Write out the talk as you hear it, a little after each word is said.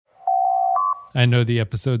I know the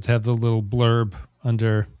episodes have the little blurb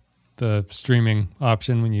under the streaming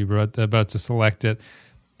option when you were about to select it.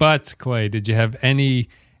 But, Clay, did you have any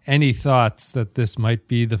thoughts that this might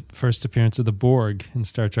be the first appearance of the Borg in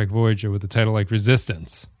Star Trek Voyager with a title like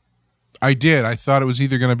Resistance? I did. I thought it was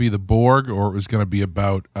either going to be the Borg or it was going to be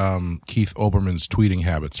about Keith Olbermann's tweeting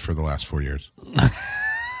habits for the last 4 years.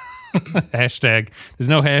 Hashtag. There's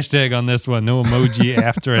no hashtag on this one. No emoji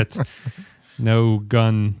after it. No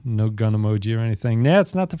gun emoji or anything. Yeah,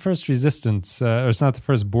 it's not the first Resistance, or it's not the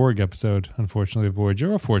first Borg episode, unfortunately, of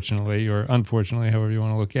Voyager, or fortunately, or unfortunately, however you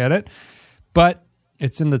want to look at it. But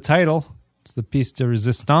it's in the title. It's the piece de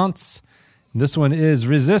resistance. This one is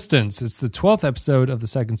Resistance. It's the 12th episode of the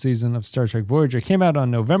second season of Star Trek Voyager. It came out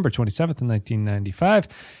on November 27th, 1995.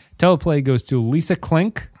 Teleplay goes to Lisa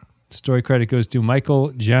Klink. Story credit goes to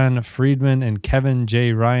Michael Jan Friedman and Kevin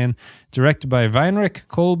J. Ryan. Directed by Weinrich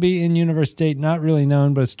Colby in Universe date, not really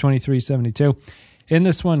known, but it's 2372. In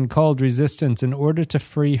this one, called Resistance, in order to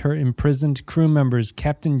free her imprisoned crew members,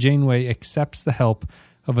 Captain Janeway accepts the help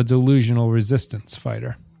of a delusional resistance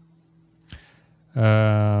fighter.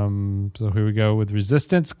 So here we go with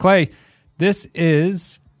Resistance. Clay, this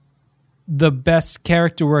is the best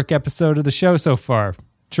character work episode of the show so far.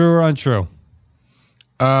 True or untrue?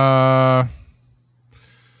 Yeah,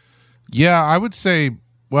 I would say,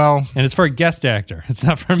 well, and it's for a guest actor. It's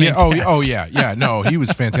not for me. Yeah, yeah. No, he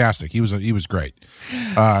was fantastic. He was great.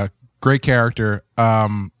 Great character.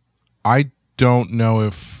 I don't know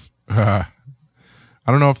if the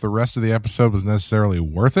rest of the episode was necessarily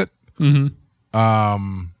worth it. Mm-hmm.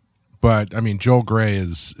 But I mean, Joel Grey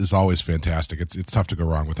is always fantastic. It's tough to go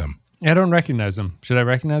wrong with him. I don't recognize him. Should I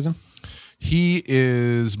recognize him? He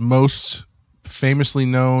is most famously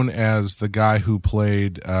known as the guy who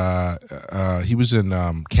played he was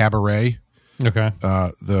in Cabaret. Okay.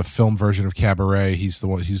 The film version of Cabaret. He's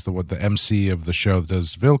the MC of the show that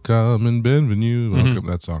does Welcome and Bienvenue. Welcome,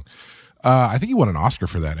 that song. I think he won an Oscar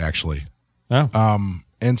for that, actually. Oh.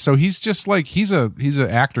 And so he's just like he's an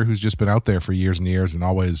actor who's just been out there for years and years and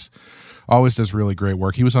always does really great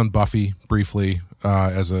work. He was on Buffy briefly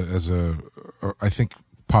as a I think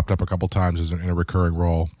popped up a couple times in a recurring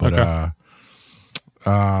role, but okay.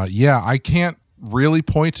 Yeah, I can't really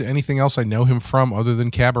point to anything else I know him from other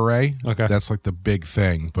than Cabaret. Okay, that's like the big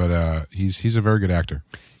thing. But he's a very good actor.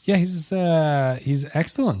 Yeah, he's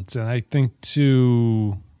excellent, and I think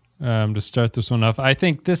to start this one off, I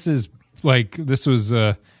think this was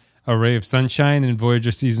a ray of sunshine in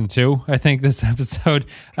Voyager season 2. I think this episode,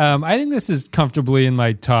 I think this is comfortably in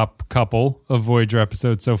my top couple of Voyager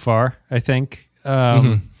episodes so far. I think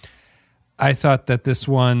I thought that this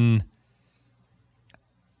one.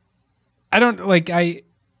 I don't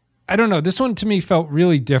know. This one to me felt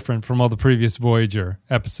really different from all the previous Voyager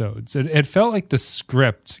episodes. It felt like the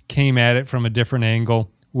script came at it from a different angle,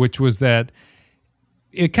 which was that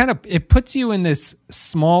it puts you in this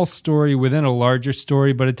small story within a larger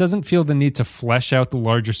story, but it doesn't feel the need to flesh out the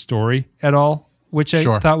larger story at all, which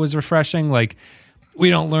I thought was refreshing. Like, we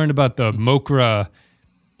don't learn about the Mokra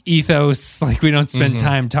ethos. Like, we don't spend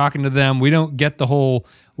time talking to them. We don't get the whole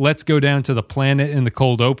let's go down to the planet in the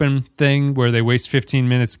cold open thing where they waste 15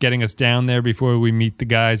 minutes getting us down there before we meet the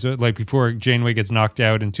guys, or like before Janeway gets knocked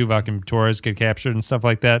out and Tuvok and Torres get captured and stuff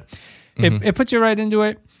like that. It puts you right into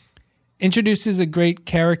it, introduces a great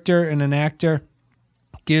character and an actor,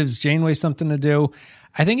 gives Janeway something to do.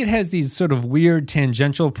 I think it has these sort of weird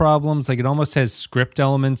tangential problems. Like, it almost has script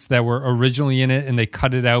elements that were originally in it and they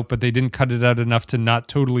cut it out, but they didn't cut it out enough to not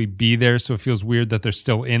totally be there. So it feels weird that they're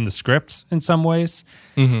still in the script in some ways.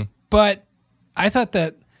 But I thought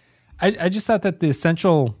that, I just thought that the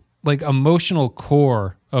essential, like, emotional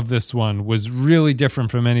core of this one was really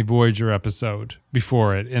different from any Voyager episode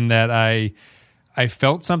before it, in that I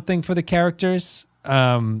felt something for the characters.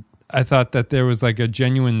 I thought that there was like a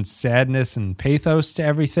genuine sadness and pathos to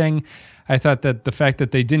everything. I thought that the fact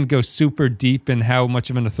that they didn't go super deep in how much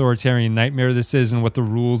of an authoritarian nightmare this is and what the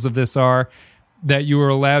rules of this are, that you were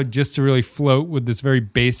allowed just to really float with this very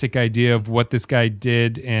basic idea of what this guy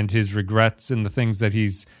did and his regrets and the things that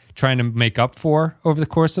he's trying to make up for over the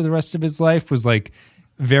course of the rest of his life was like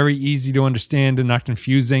very easy to understand and not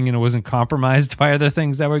confusing, and it wasn't compromised by other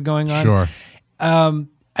things that were going on. Sure.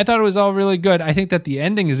 I thought it was all really good. I think that the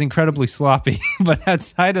ending is incredibly sloppy, but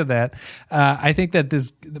outside of that, I think that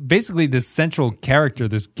this central character,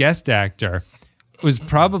 this guest actor, was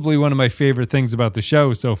probably one of my favorite things about the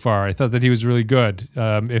show so far. I thought that he was really good,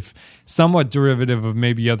 if somewhat derivative of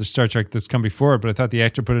maybe other Star Trek that's come before it, but I thought the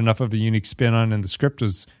actor put enough of a unique spin on it, and the script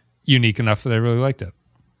was unique enough that I really liked it.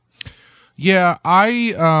 Yeah,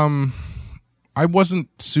 I wasn't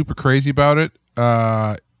super crazy about it.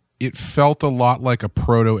 it felt a lot like a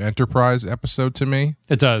proto-Enterprise episode to me.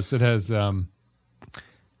 It does. It has. Yeah,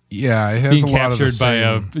 it has being a lot of the captured by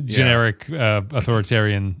same, a generic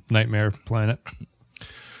authoritarian nightmare planet.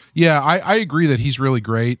 Yeah, I agree that he's really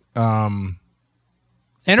great.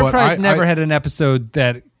 Enterprise never had an episode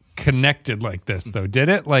that connected like this, though, did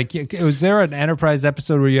it? Like, was there an Enterprise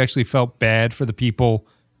episode where you actually felt bad for the people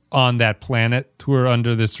on that planet who are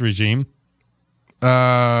under this regime?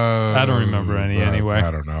 I don't remember any anyway.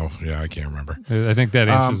 I don't know. Yeah, I can't remember. I think that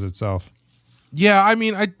answers itself. Yeah, I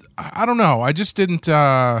mean, I don't know. I just didn't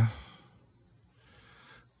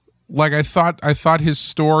like. I thought his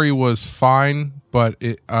story was fine, but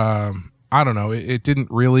it I don't know. It didn't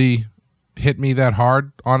really hit me that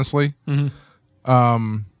hard, honestly.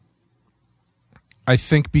 Mm-hmm. I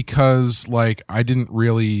think because like I didn't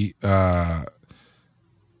really I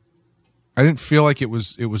didn't feel like it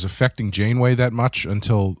was affecting Janeway that much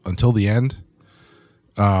until the end.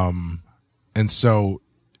 And so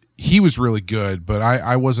he was really good, but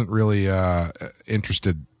I wasn't really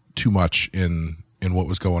interested too much in what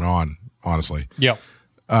was going on, honestly. Yeah.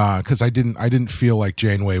 Because I didn't feel like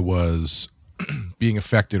Janeway was being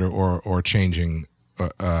affected or changing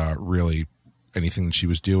really anything that she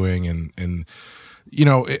was doing, and you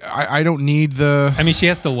know, I don't need the. I mean, she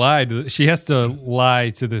has to lie. She has to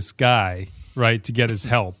lie to this guy, right, to get his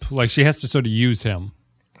help. Like she has to sort of use him,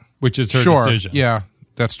 which is her decision. Yeah,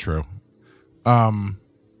 that's true. And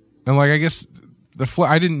like I guess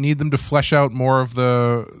I didn't need them to flesh out more of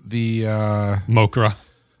the Mokra.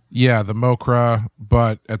 Yeah, the Mokra,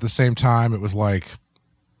 but at the same time, it was like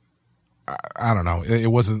I don't know. It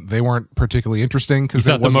wasn't. They weren't particularly interesting because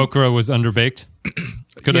the Mokra was underbaked.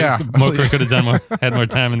 Mokra could have had more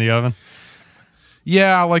time in the oven.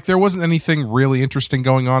 Yeah, like there wasn't anything really interesting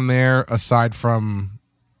going on there aside from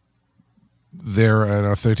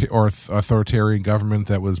their authoritarian government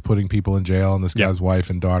that was putting people in jail, and this guy's wife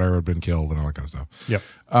and daughter had been killed and all that kind of stuff. Yep.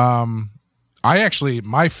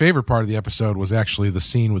 My favorite part of the episode was actually the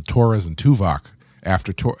scene with Torres and Tuvok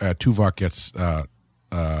after Tuvok gets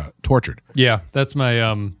tortured. Yeah, that's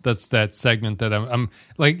my that's that segment that I'm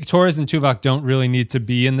like Torres and Tuvok don't really need to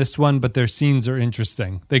be in this one, but their scenes are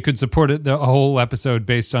interesting. They could support it the whole episode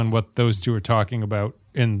based on what those two are talking about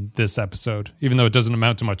in this episode, even though it doesn't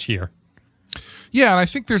amount to much here. Yeah, and I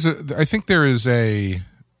think there is a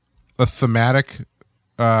thematic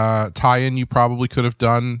tie-in you probably could have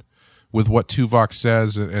done with what Tuvok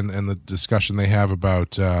says and the discussion they have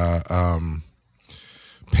about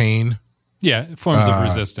pain. Yeah, forms of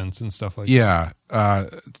resistance and stuff like that. Yeah,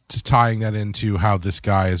 tying that into how this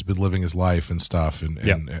guy has been living his life and stuff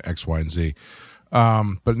and X, Y, and Z.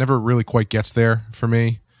 But it never really quite gets there for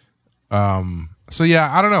me. So yeah,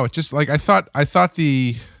 I don't know. It just like I thought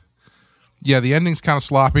the ending's kind of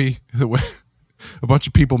sloppy. A bunch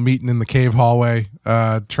of people meeting in the cave hallway,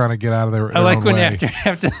 trying to get out of their I like own when way.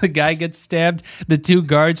 after the guy gets stabbed, the two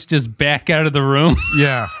guards just back out of the room.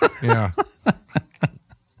 Yeah.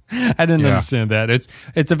 I didn't understand that.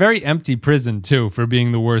 It's a very empty prison too, for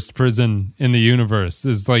being the worst prison in the universe.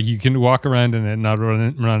 There's like you can walk around in it and not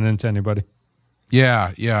run into anybody.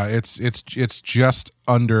 Yeah. It's just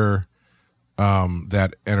under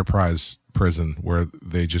that Enterprise prison where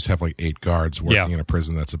they just have like 8 guards working in a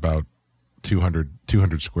prison that's about 200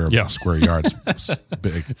 square yards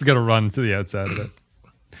big. It's got to run to the outside of it.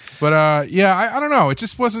 But I don't know. It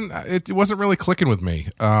just wasn't really clicking with me.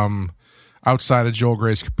 Outside of Joel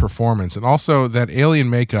Gray's performance, and also that alien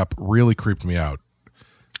makeup really creeped me out.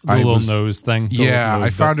 The little nose thing. Yeah, I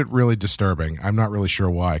found it really disturbing. I'm not really sure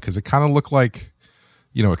why, because it kind of looked like,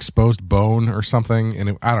 exposed bone or something,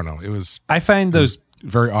 and I don't know. It was. I find those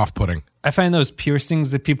very off-putting. I find those piercings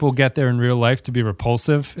that people get there in real life to be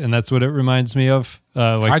repulsive, and that's what it reminds me of.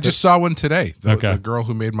 I just saw one today. The girl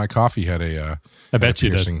who made my coffee had a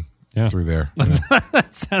piercing through there.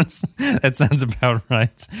 That sounds about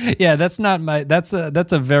right. Yeah, that's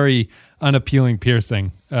a very unappealing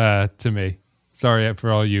piercing to me. Sorry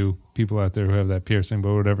for all you people out there who have that piercing,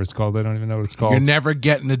 but whatever it's called, I don't even know what it's called. You're never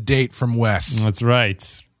getting a date from Wes. That's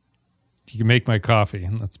right. You can make my coffee,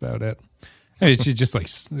 and that's about it. It's just like,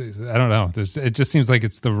 I don't know. It just seems like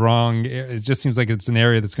it's the wrong. It just seems like it's an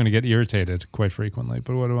area that's going to get irritated quite frequently.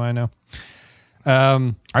 But what do I know?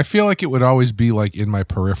 I feel like it would always be like in my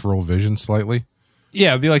peripheral vision slightly.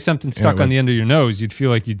 Yeah, it'd be like something stuck on the end of your nose. You'd feel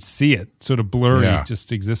like you'd see it, sort of blurry,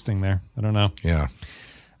 just existing there. I don't know. Yeah.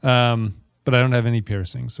 But I don't have any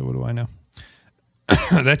piercings, so what do I know?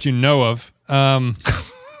 That you know of. I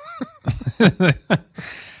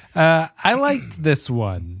liked this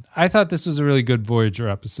one. I thought this was a really good Voyager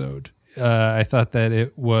episode. I thought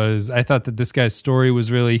that this guy's story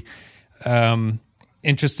was really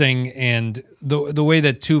interesting, and the way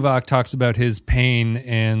that Tuvok talks about his pain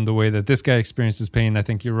and the way that this guy experiences pain, I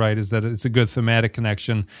think you're right, is that it's a good thematic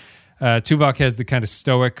connection. Tuvok has the kind of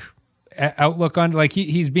stoic outlook on it. Like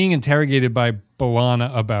he's being interrogated by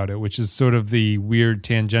B'Elanna about it, which is sort of the weird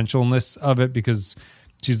tangentialness of it because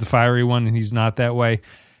she's the fiery one and he's not that way.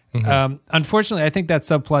 Unfortunately, I think that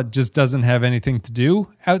subplot just doesn't have anything to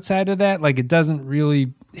do outside of that. Like it doesn't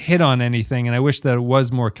really hit on anything, and I wish that it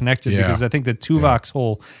was more connected because I think that Tuvok's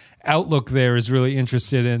whole outlook there is really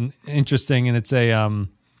interesting, and it's a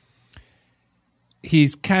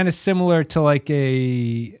he's kind of similar to like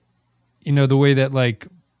a, you know, the way that like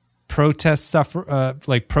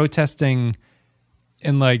protesting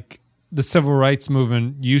in like the civil rights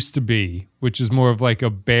movement used to be, which is more of like a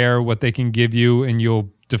bear what they can give you and you'll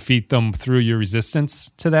defeat them through your resistance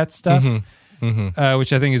to that stuff,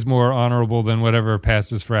 which I think is more honorable than whatever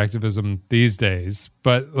passes for activism these days.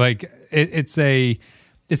 But like it's an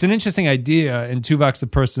interesting idea, and Tuvok's the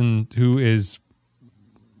person who is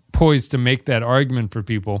poised to make that argument for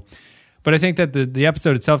people. But I think that the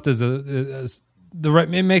episode itself does it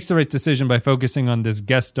makes the right decision by focusing on this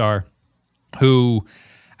guest star who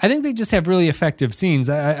I think they just have really effective scenes.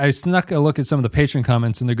 I snuck a look at some of the Patreon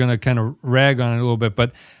comments, and they're going to kind of rag on it a little bit,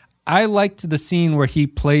 but I liked the scene where he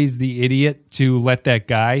plays the idiot to let that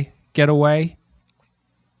guy get away.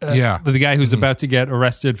 The guy who's about to get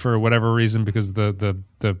arrested for whatever reason because the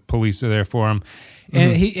police are there for him.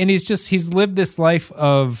 And he's lived this life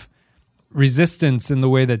of resistance in the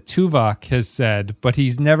way that Tuvok has said, but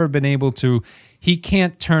he's never been able to, he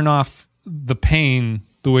can't turn off the pain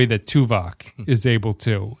the way that Tuvok is able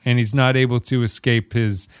to, and he's not able to escape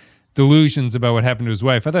his delusions about what happened to his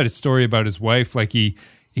wife. I thought his story about his wife, like he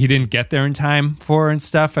didn't get there in time for her and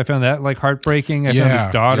stuff. I found that like heartbreaking. I found his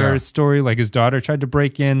daughter's story, like his daughter tried to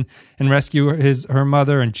break in and rescue her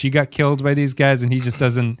mother, and she got killed by these guys, and he just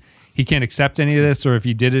he can't accept any of this, or if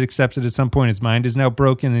he did accept it at some point, his mind is now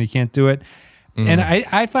broken and he can't do it. And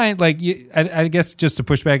I find like, I guess just to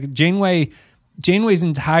push back, Janeway's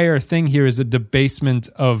entire thing here is a debasement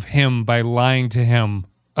of him by lying to him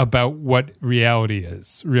about what reality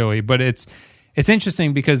is, really. But it's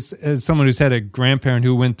interesting because as someone who's had a grandparent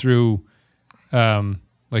who went through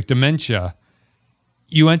like dementia,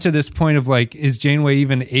 you enter this point of like, is Janeway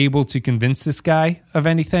even able to convince this guy of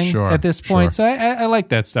anything at this point? So I like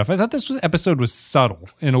that stuff. I thought this episode was subtle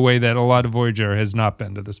in a way that a lot of Voyager has not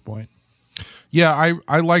been to this point. Yeah,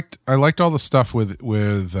 I liked all the stuff with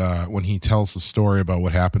when he tells the story about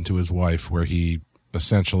what happened to his wife, where he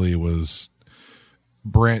essentially was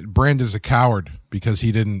branded as a coward because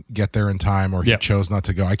he didn't get there in time, or he chose not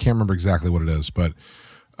to go. I can't remember exactly what it is, but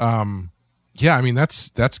I mean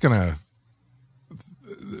that's gonna,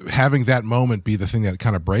 having that moment be the thing that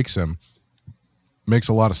kind of breaks him makes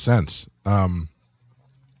a lot of sense.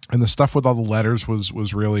 And the stuff with all the letters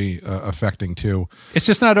was really affecting too. It's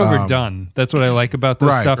just not overdone. That's what I like about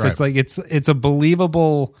this stuff. Right. It's like it's a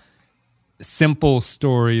believable, simple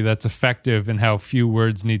story that's effective in how few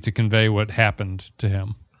words need to convey what happened to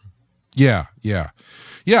him. Yeah.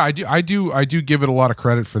 I do give it a lot of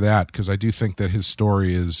credit for that, because I do think that his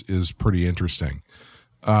story is pretty interesting.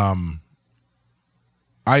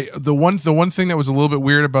 The one thing that was a little bit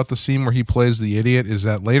weird about the scene where he plays the idiot is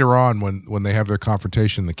that later on when they have their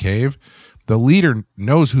confrontation in the cave, the leader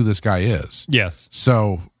knows who this guy is. Yes.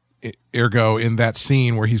 So ergo, in that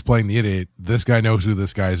scene where he's playing the idiot, this guy knows who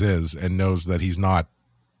this guy is and knows that he's not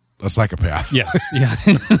a psychopath. Yes. Yeah.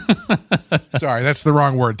 Sorry, that's the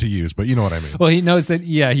wrong word to use, but you know what I mean. Well, he knows that.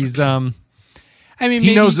 Yeah, he's. I mean,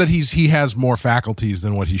 he knows that he has more faculties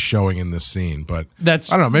than what he's showing in this scene, but I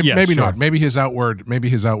don't know. Maybe not. Maybe his outward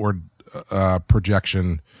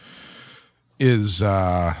projection is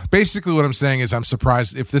basically what I'm saying is I'm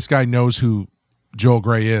surprised if this guy knows who Joel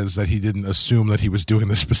Grey is, that he didn't assume that he was doing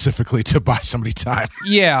this specifically to buy somebody time.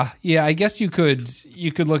 Yeah. I guess you could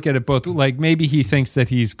look at it both. Like maybe he thinks that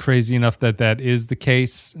he's crazy enough that is the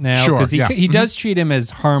case now, because he does treat him as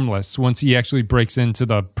harmless once he actually breaks into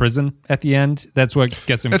the prison at the end. That's what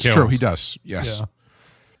gets him killed. That's true. He does. Yes. Yeah.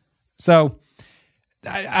 So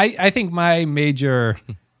I think my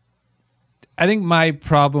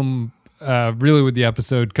problem really with the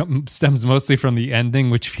episode stems mostly from the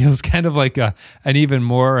ending, which feels kind of like an even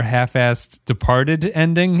more half-assed Departed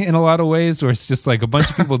ending in a lot of ways, where it's just like a bunch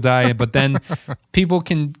of people die, but then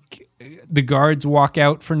the guards walk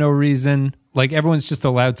out for no reason. Like everyone's just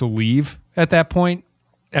allowed to leave at that point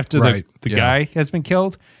after the guy has been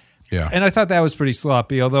killed. Yeah. And I thought that was pretty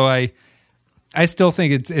sloppy, although I still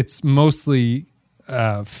think it's mostly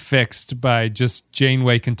fixed by just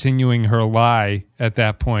Janeway continuing her lie at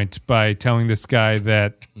that point by telling this guy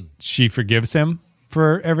that she forgives him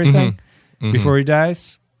for everything before he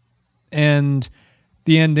dies. And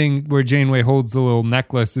the ending where Janeway holds the little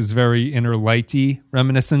necklace is very Inner Lighty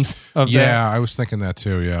reminiscent of that. Yeah, I was thinking that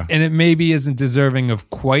too, yeah. And it maybe isn't deserving of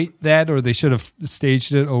quite that, or they should have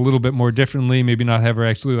staged it a little bit more differently, maybe not have her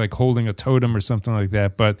actually like holding a totem or something like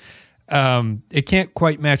that. But it can't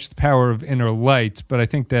quite match the power of Inner Light, but I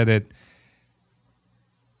think that it...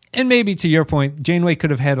 And maybe to your point, Janeway could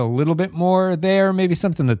have had a little bit more there, maybe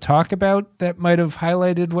something to talk about that might have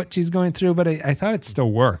highlighted what she's going through, but I thought it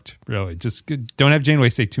still worked, really. Just don't have Janeway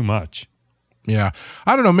say too much. Yeah.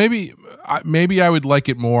 I don't know. Maybe I would like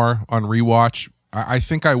it more on rewatch. I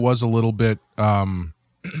think I was a little bit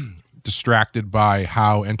distracted by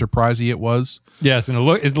how enterprisey it was. Yes, and it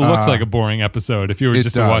looks like a boring episode if you were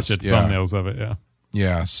just to watch it, thumbnails of it, yeah.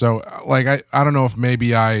 Yeah, so like I don't know if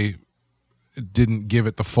maybe I didn't give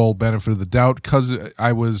it the full benefit of the doubt because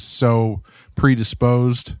I was so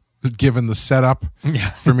predisposed given the setup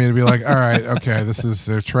for me to be like, all right, okay,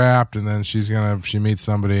 they're trapped, and then she meets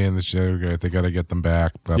somebody and they got to get them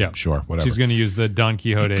back. But sure, whatever. She's going to use the Don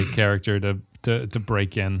Quixote character to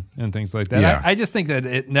break in and things like that. Yeah. I just think that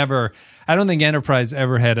I don't think Enterprise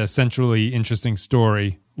ever had a centrally interesting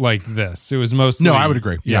story like this. It was mostly... No, I would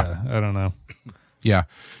agree. Yeah. I don't know. Yeah.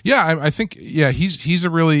 I think he's a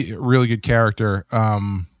really, really good character.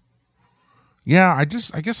 I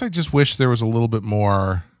guess I just wish there was a little bit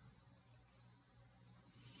more.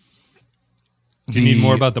 Do you need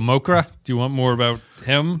more about the Mokra? Do you want more about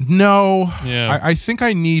him? No. Yeah. I think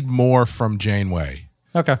I need more from Janeway.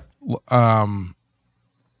 Okay.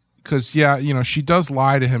 Because she does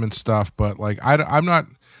lie to him and stuff, but like I'm not.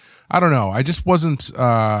 I don't know. I just wasn't.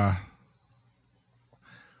 I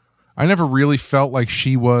never really felt like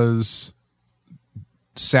she was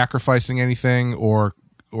sacrificing anything or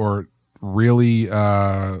really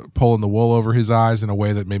pulling the wool over his eyes in a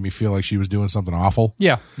way that made me feel like she was doing something awful.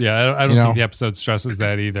 Yeah. I don't think the episode stresses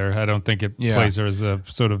that either. I don't think it plays her as a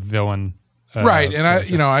sort of villain. Right, and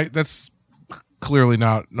I that's clearly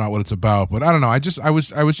not what it's about. But I don't know. I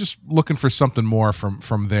was just looking for something more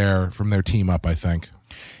from their team up. I think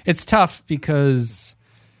it's tough because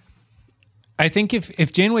I think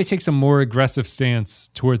if Janeway takes a more aggressive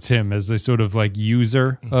stance towards him as a sort of like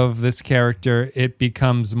user of this character, it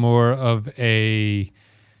becomes more of a...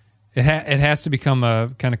 It has to become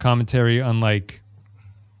a kind of commentary on like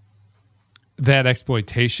that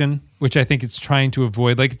exploitation, which I think it's trying to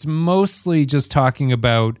avoid. Like it's mostly just talking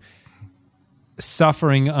about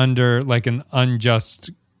suffering under like an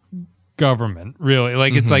unjust government, really.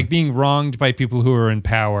 Like it's like being wronged by people who are in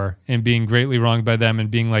power and being greatly wronged by them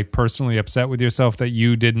and being like personally upset with yourself that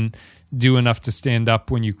you didn't do enough to stand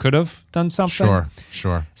up when you could have done something.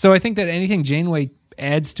 Sure. So I think that anything Janeway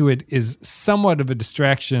adds to it is somewhat of a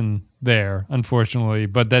distraction there, unfortunately,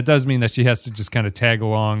 but that does mean that she has to just kind of tag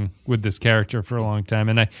along with this character for a long time.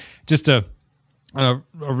 And just a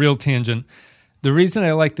real tangent, the reason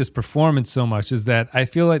I like this performance so much is that I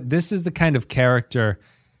feel like this is the kind of character...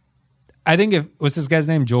 I think what's this guy's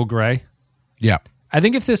name? Joel Grey? Yeah. I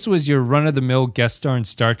think if this was your run-of-the-mill guest star in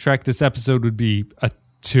Star Trek, this episode would be a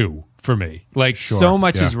 2 for me. Like, so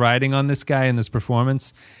much is riding on this guy and this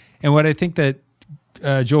performance. And what I think that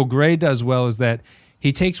Joel Grey does well is that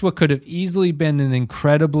he takes what could have easily been an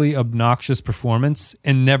incredibly obnoxious performance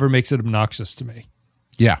and never makes it obnoxious to me.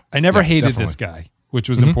 Yeah. I never hated this guy, which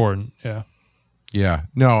was important. Yeah. Yeah.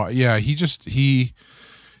 No, yeah. He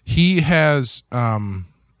has...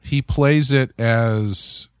 he plays it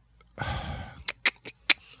as,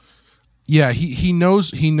 he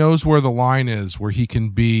knows where the line is where he can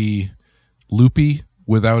be loopy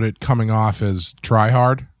without it coming off as try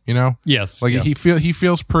hard, Yes. Like he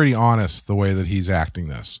feels pretty honest the way that he's acting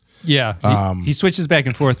this. Yeah. He switches back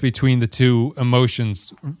and forth between the two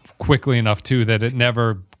emotions quickly enough too that it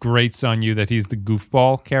never grates on you that he's the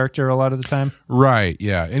goofball character a lot of the time. Right.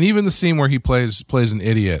 Yeah. And even the scene where he plays an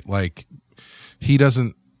idiot, like he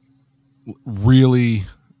doesn't really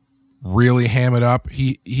ham it up.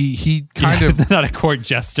 He kind of... It's not a court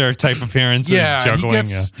jester type appearance. Yeah, juggling,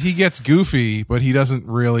 he gets goofy, but he doesn't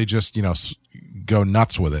really just, go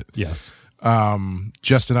nuts with it. Yes.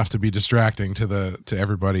 Just enough to be distracting to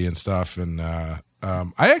everybody and stuff. And I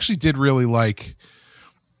actually did really like...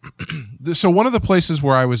 So one of the places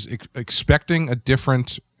where I was expecting a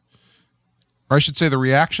different... Or I should say the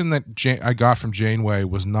reaction that I got from Janeway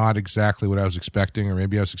was not exactly what I was expecting, or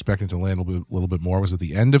maybe I was expecting to land a little bit more, was at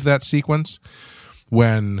the end of that sequence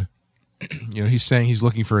when he's saying he's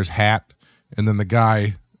looking for his hat, and then the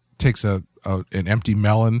guy takes an empty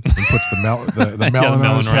melon and puts the melon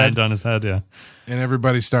on his head, yeah. And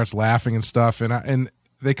everybody starts laughing and stuff, and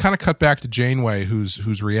they kind of cut back to Janeway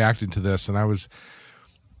who's reacting to this, and I was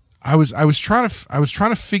I was trying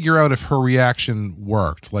to figure out if her reaction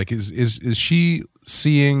worked. Like, is she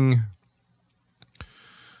seeing?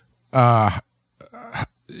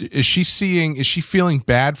 Is she feeling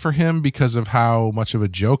bad for him because of how much of a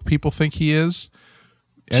joke people think he is?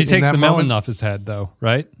 She takes the melon off his head, though,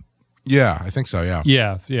 right? Yeah, I think so.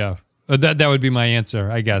 Yeah. Yeah. That would be my answer,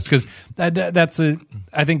 I guess, because I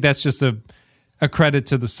think that's just a credit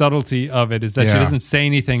to the subtlety of it, is that she doesn't say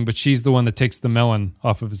anything, but she's the one that takes the melon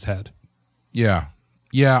off of his head. Yeah.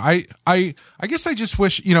 I guess I just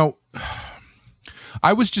wish,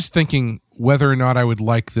 I was just thinking whether or not I would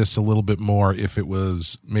like this a little bit more if it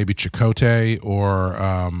was maybe Chakotay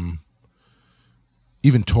or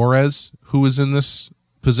even Torres who was in this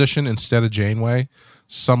position instead of Janeway,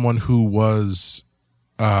 someone who was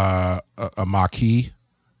a Maquis,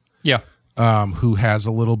 who has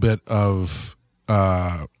a little bit of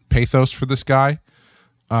pathos for this guy.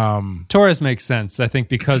 Torres makes sense, I think,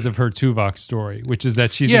 because of her Tuvok story, which is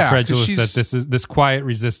that she's incredulous that this quiet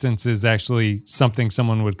resistance is actually something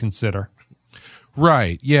someone would consider.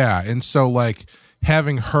 Right. Yeah. And so, like,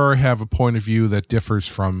 having her have a point of view that differs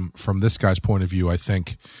from this guy's point of view, I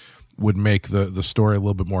think would make the story a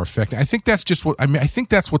little bit more effective. I think that's just I think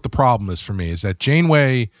that's what the problem is for me, is that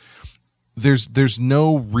Janeway, there's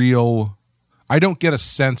no real, I don't get a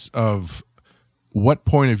sense of what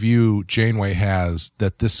point of view Janeway has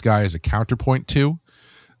that this guy is a counterpoint to,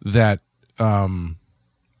 that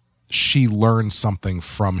she learns something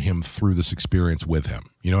from him through this experience with him.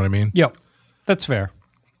 You know what I mean? Yep. That's fair.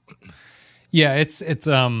 Yeah, it's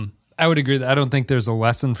I would agree that I don't think there's a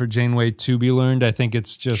lesson for Janeway to be learned. I think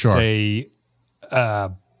it's just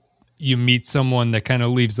you meet someone that kind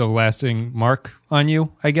of leaves a lasting mark on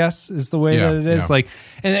you, I guess, is the way that it is. Like,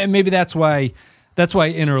 and maybe that's why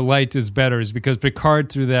Inner Light is better, is because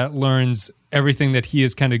Picard through that learns everything that he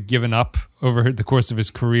has kind of given up over the course of his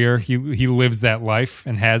career. He lives that life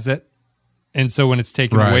and has it. And so when it's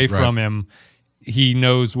taken away from him, he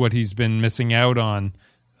knows what he's been missing out on.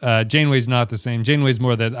 Janeway's not the same. Janeway's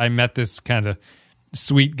more that I met this kind of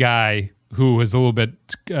sweet guy who was a little bit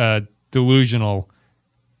delusional,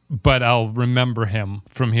 but I'll remember him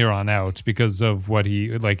from here on out because of what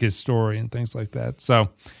he, like, his story and things like that. So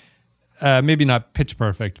maybe not pitch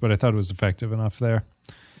perfect, but I thought it was effective enough there.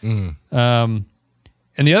 And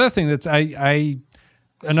the other thing that's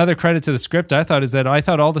another credit to the script, I thought, is that I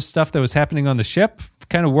thought all the stuff that was happening on the ship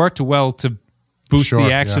kind of worked well to boost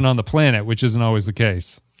the action on the planet, which isn't always the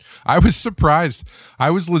case. I was surprised. I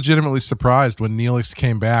was legitimately surprised when Neelix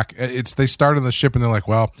came back. They start on the ship and they're like,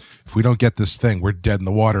 well, if we don't get this thing, we're dead in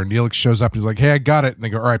the water. And Neelix shows up and he's like, hey, I got it. And they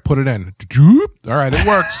go, all right, put it in. All right, it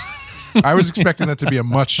works. I was expecting that to be a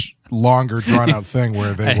much longer, drawn-out thing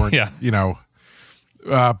where they weren't,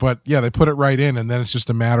 but yeah, they put it right in, and then it's just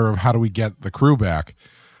a matter of how do we get the crew back.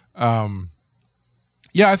 I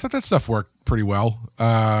thought that stuff worked pretty well.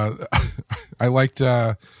 I liked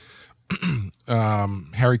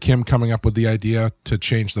Harry Kim coming up with the idea to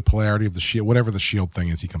change the polarity of the shield, whatever the shield thing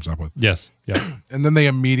is he comes up with. Yes, yeah. And then they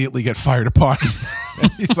immediately get fired upon.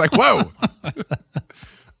 And he's like, whoa.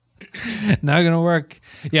 Not going to work.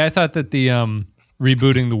 Yeah, I thought that the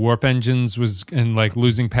rebooting the warp engines was, and like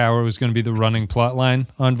losing power was going to be the running plot line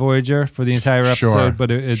on Voyager for the entire episode,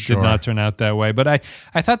 but it did not turn out that way. But I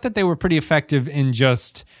thought that they were pretty effective in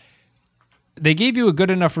just, they gave you a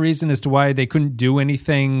good enough reason as to why they couldn't do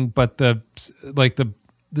anything, but the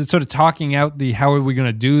sort of talking out the how are we going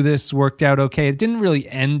to do this worked out okay. It didn't really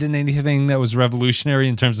end in anything that was revolutionary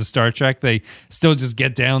in terms of Star Trek. They still just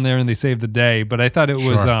get down there and they save the day. But I thought it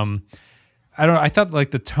was I thought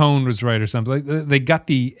like the tone was right or something. Like they got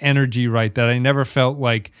the energy right, that I never felt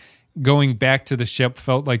like going back to the ship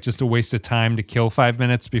felt like just a waste of time to kill 5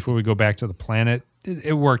 minutes before we go back to the planet.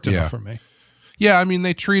 It worked enough for me. Yeah, I mean,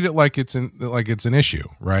 they treat it like it's an issue,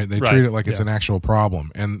 right? They treat it like it's an actual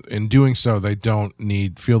problem, and in doing so, they don't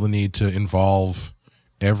feel the need to involve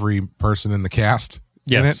every person in the cast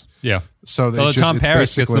in it. Yeah. So Tom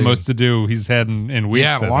Paris gets the most to do he's had in weeks.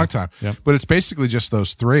 Yeah, a long time. Yep. But it's basically just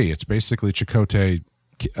those three. It's basically Chakotay,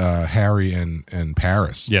 Harry, and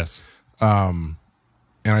Paris. Yes. And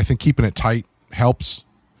I think keeping it tight helps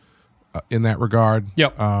in that regard.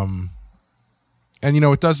 Yep. And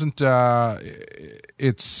it doesn't.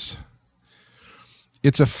 It's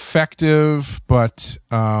effective, but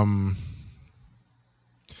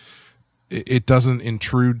it doesn't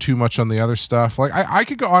intrude too much on the other stuff. Like I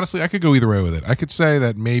could go either way with it. I could say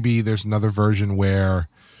that maybe there's another version where,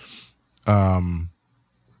 the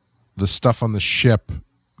stuff on the ship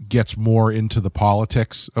gets more into the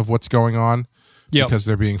politics of what's going on, because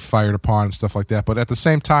they're being fired upon and stuff like that. But at the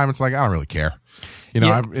same time, it's like I don't really care. You know,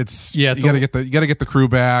 you got to get the crew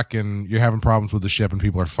back, and you're having problems with the ship, and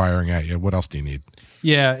people are firing at you. What else do you need?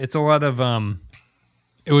 Yeah, it's a lot of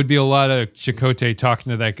it would be a lot of Chakotay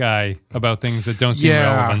talking to that guy about things that don't seem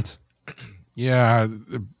relevant. Yeah.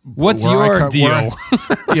 What's your deal?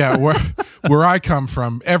 Where I come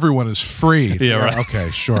from, everyone is free. Yeah, right.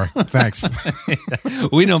 Okay, sure. Thanks.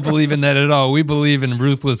 We don't believe in that at all. We believe in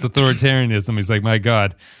ruthless authoritarianism. He's like, my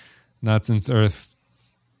God, not since Earth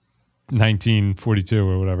 1942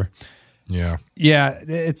 or whatever. Yeah. Yeah,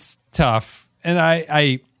 it's tough. And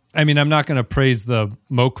I mean, I'm not going to praise the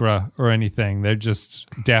Mokra or anything. They're just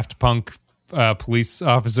Daft Punk police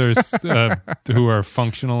officers who are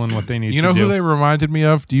functional in what they need to do. You know who they reminded me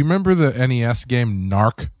of? Do you remember the NES game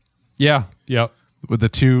Narc? Yeah, yep. With the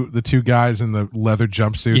two guys in the leather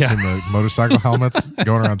jumpsuits and the motorcycle helmets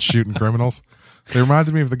going around shooting criminals? They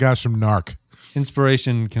reminded me of the guys from Narc.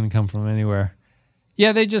 Inspiration can come from anywhere.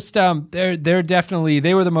 Yeah, they just they're definitely,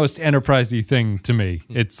 they were the most Enterprise-y thing to me.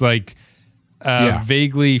 It's like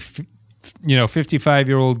vaguely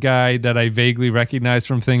 55-year-old guy that I vaguely recognize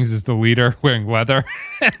from things as the leader wearing leather.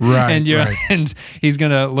 Right. And he's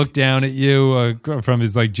going to look down at you from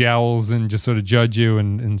his like jowls and just sort of judge you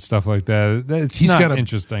and stuff like that. It's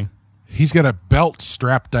interesting. He's got a belt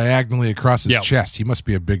strapped diagonally across his chest. He must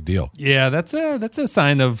be a big deal. Yeah, that's a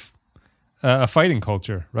sign of a fighting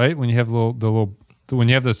culture, right? When you have when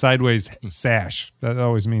you have the sideways sash, that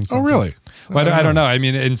always means something. Oh, really? Well, I don't know. I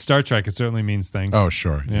mean, in Star Trek, it certainly means things. Oh,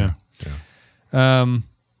 sure. Yeah. And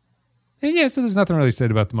so there's nothing really said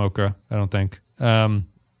about the Mokra, I don't think. Nothing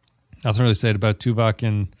really said about Tuvok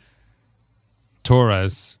and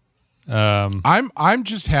Torres. I'm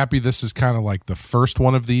just happy this is kind of like the first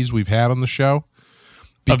one of these we've had on the show.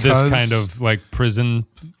 Of this kind of like prison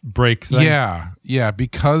break thing? Yeah,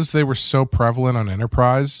 because they were so prevalent on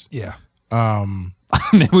Enterprise. Yeah.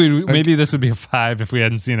 Maybe this would be a 5 if we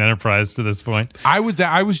hadn't seen Enterprise to this point. I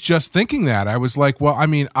was just thinking that. I was like, well, I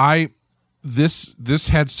mean, this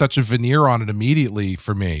had such a veneer on it immediately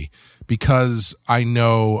for me because I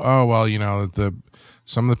know,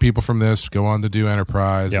 some of the people from this go on to do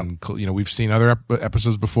Enterprise, and we've seen other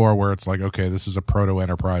episodes before where it's like, okay, this is a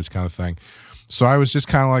proto-Enterprise kind of thing. So I was just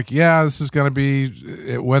kind of like, yeah, this is going to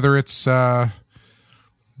be, whether it's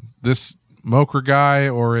this Mokra guy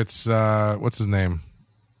or it's what's his name?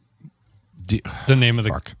 The name of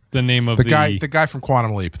the guy from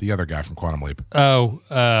Quantum Leap, the other guy from Quantum Leap.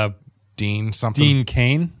 Oh, Dean something. Dean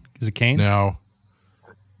Cain? Is it Cain? No.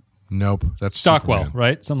 Nope. That's Stockwell, Superman.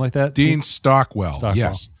 right? Something like that. Dean Stockwell.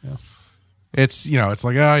 Yes. Yeah. It's it's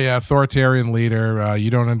like, oh yeah, authoritarian leader. You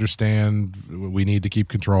don't understand. We need to keep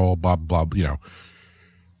control. Blah blah.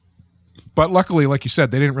 But luckily, like you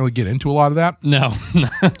said, they didn't really get into a lot of that. No.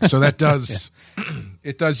 So that does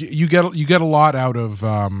it does you get a lot out of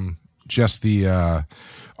just the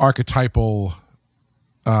archetypal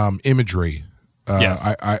imagery.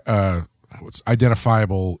 What's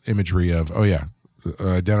identifiable imagery of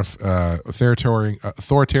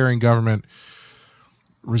authoritarian government,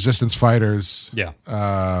 resistance fighters.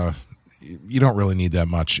 Yeah. You don't really need that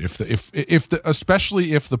much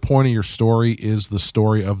especially if the point of your story is the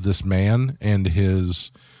story of this man and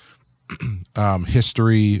his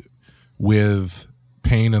history with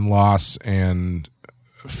pain and loss and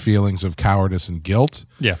feelings of cowardice and guilt.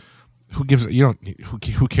 Yeah. Who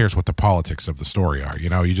cares what the politics of the story are?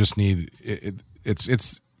 You just need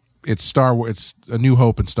it's Star Wars. It's A New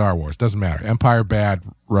Hope and Star Wars. Doesn't matter. Empire bad,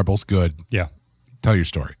 Rebels good. Yeah. Tell your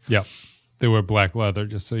story. Yeah. They wear black leather,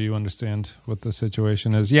 just so you understand what the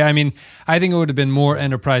situation is. Yeah, I mean, I think it would have been more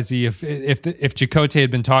Enterprise-y if Chakotay had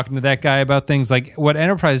been talking to that guy about things. Like, what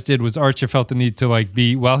Enterprise did was Archer felt the need to, like,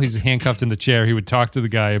 while he's handcuffed in the chair, he would talk to the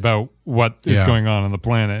guy about what is going on the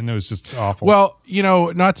planet, and it was just awful. Well,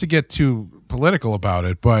 not to get too political about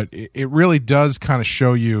it, but it really does kind of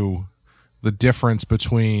show you the difference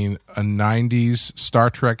between a 90s Star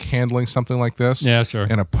Trek handling something like this, sure,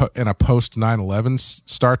 and a post 9/11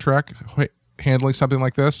 Star Trek handling something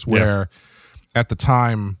like this, where at the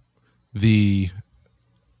time the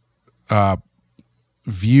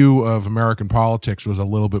view of American politics was a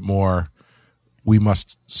little bit more, we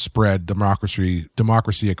must spread democracy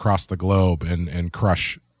across the globe and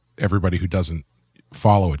crush everybody who doesn't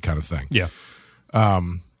follow it, kind of thing. Yeah.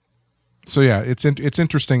 So yeah, it's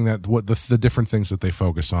interesting that what the different things that they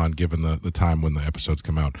focus on given the time when the episodes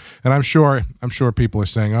come out. And I'm sure people are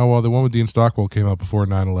saying, oh well, the one with Dean Stockwell came out before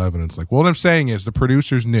 9/11. It's like, well, what I'm saying is the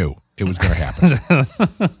producers knew it was going to happen.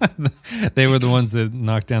 They were the ones that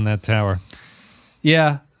knocked down that tower.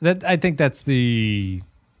 Yeah, I think that's the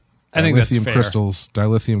I think that's fair.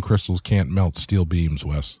 Dilithium crystals can't melt steel beams,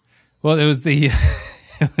 Wes. Well, it was the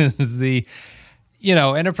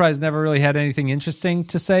Enterprise never really had anything interesting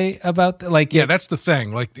to say about that's the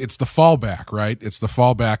thing. Like, it's the fallback, right? It's the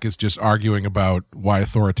fallback is just arguing about why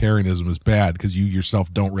authoritarianism is bad because you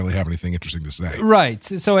yourself don't really have anything interesting to say. Right.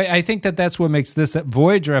 So I think that's what makes this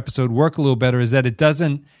Voyager episode work a little better is that it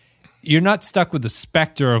doesn't. You're not stuck with the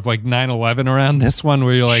specter of like 9/11 around this one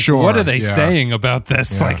where you're like, what are they saying about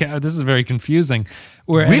this? Yeah. Like, this is very confusing.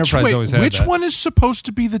 Where Enterprise always had which that. One is supposed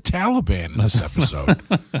to be the Taliban in this episode?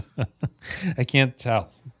 I can't tell.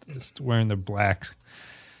 Just wearing their blacks.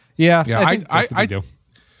 Yeah, I think that's what they do.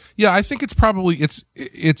 Yeah, I think it's probably it's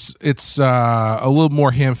a little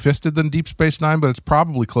more ham-fisted than Deep Space Nine, but it's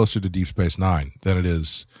probably closer to Deep Space Nine than it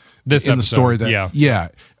is this in episode, the story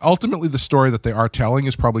that ultimately the story that they are telling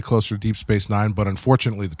is probably closer to Deep Space Nine, but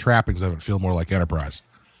unfortunately the trappings of it feel more like Enterprise.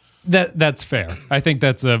 That's fair. I think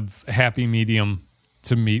that's a happy medium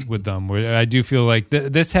to meet with them. Where I do feel like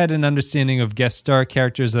this had an understanding of guest star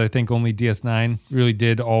characters that I think only DS9 really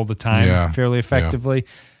did all the time fairly effectively,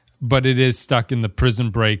 but it is stuck in the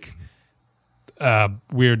Prison Break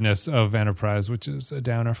weirdness of Enterprise, which is a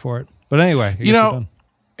downer for it. But anyway, I guess we're done.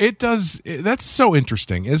 It does. That's so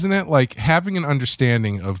interesting, isn't it? Like having an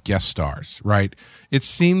understanding of guest stars, right? It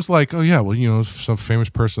seems like, oh yeah, well, some famous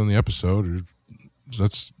person in the episode, or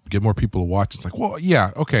let's get more people to watch. It's like, well, yeah,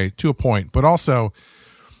 okay, to a point, but also,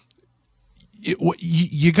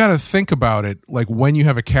 you got to think about it. Like when you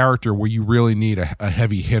have a character where you really need a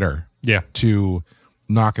heavy hitter, to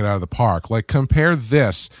knock it out of the park. Like compare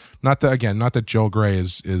this. Not that Joel Grey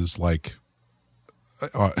is like.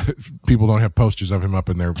 People don't have posters of him up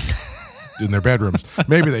in their bedrooms.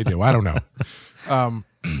 Maybe they do. I don't know.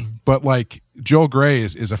 But like Joel Grey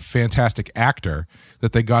is a fantastic actor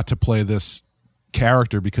that they got to play this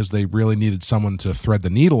character because they really needed someone to thread the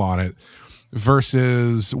needle on it.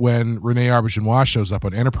 Versus when Rene Auberjonois shows up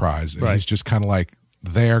on Enterprise and he's just kind of like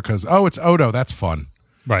there because it's Odo. That's fun.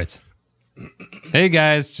 Right. Hey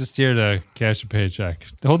guys, just here to cash a paycheck.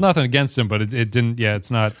 Hold nothing against him, but it didn't. Yeah, it's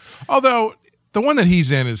not. Although. The one that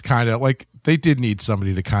he's in is kind of like they did need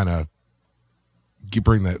somebody to kind of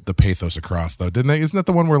bring the pathos across, though, didn't they? Isn't that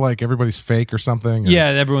the one where like everybody's fake or something? Yeah,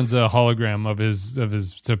 everyone's a hologram of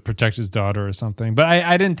his to protect his daughter or something. But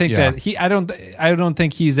I didn't think that he. I don't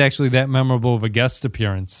think he's actually that memorable of a guest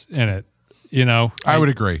appearance in it. I would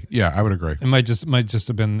agree. Yeah, I would agree. It might just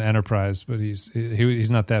have been Enterprise, but he's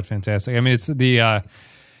not that fantastic. I mean, it's the. I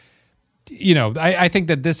think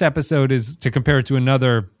that this episode is to compare it to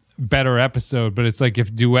another better episode, but it's like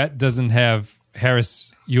if Duet doesn't have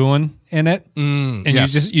Harris Yulin in it, and you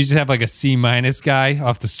just have like a C- guy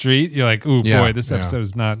off the street, you're like, ooh, boy, this episode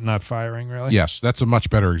is not firing really. Yes, that's a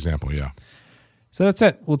much better example. Yeah. So that's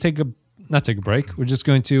it. We'll not take a break. We're just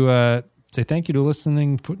going to say thank you to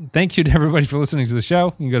listening. Thank you to everybody for listening to the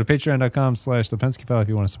show. You can go to patreon.com/thepensky File if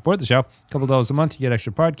you want to support the show. A couple $1 a month, you get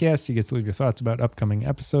extra podcasts. You get to leave your thoughts about upcoming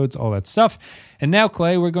episodes, all that stuff. And now,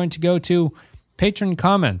 Clay, we're going to go to patron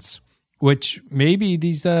comments, which maybe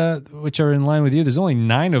these which are in line with you. There's only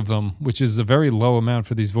 9 of them, which is a very low amount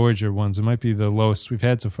for these Voyager ones. It might be the lowest we've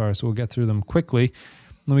had so far, so we'll get through them quickly.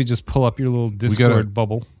 Let me just pull up your little Discord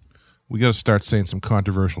bubble. We got to start saying some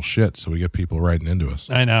controversial shit so we get people writing into us.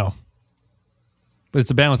 I know. But it's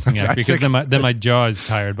a balancing act because then my jaw is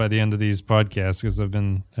tired by the end of these podcasts because I've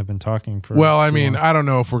been talking for. Well, I mean, I don't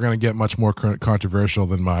know if we're going to get much more controversial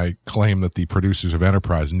than my claim that the producers of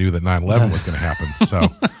Enterprise knew that 9/11 was going to happen. So,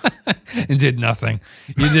 and did nothing.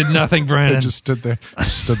 You did nothing, Brandon. Just stood there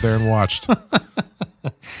and watched.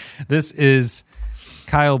 This is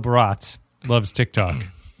Kyle Barat, loves TikTok.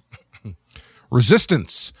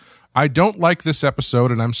 Resistance. I don't like this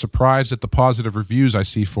episode, and I'm surprised at the positive reviews I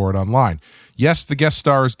see for it online. Yes, the guest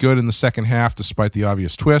star is good in the second half, despite the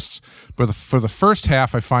obvious twists, but for the first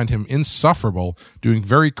half, I find him insufferable, doing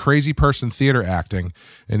very crazy person theater acting,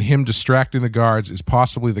 and him distracting the guards is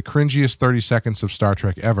possibly the cringiest 30 seconds of Star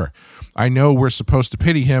Trek ever. I know we're supposed to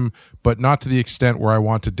pity him, but not to the extent where I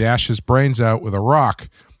want to dash his brains out with a rock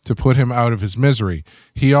to put him out of his misery.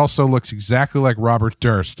 He also looks exactly like Robert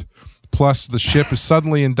Durst. Plus, the ship is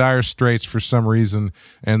suddenly in dire straits for some reason,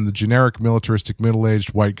 and the generic militaristic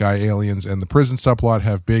middle-aged white guy aliens and the prison subplot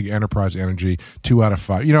have big Enterprise energy. 2 out of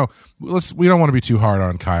 5. We don't want to be too hard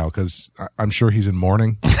on Kyle because I'm sure he's in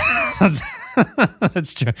mourning.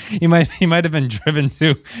 That's true. He might have been driven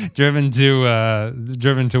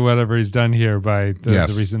to whatever he's done here by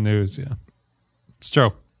the recent news. Yeah, it's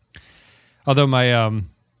true. Although my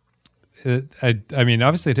I mean,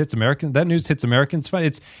 obviously it hits American. That news hits Americans.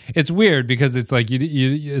 Fine. It's weird because it's like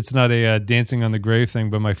it's not a dancing on the grave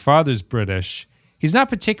thing. But my father's British.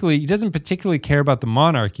 he doesn't particularly care about the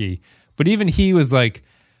monarchy, but even he was like,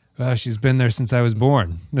 well, she's been there since I was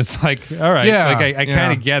born. It's like, all right, like I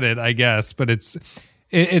kind of get it, I guess, but it's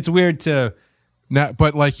weird to. Now,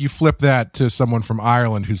 but like you flip that to someone from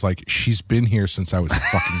Ireland who's like, she's been here since I was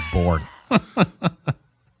fucking born.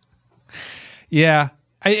 Yeah,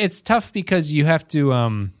 it's tough because you have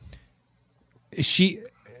to. She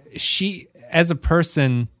as a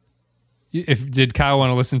person. Did Kyle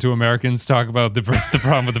want to listen to Americans talk about the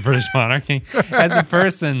problem with the British monarchy? As a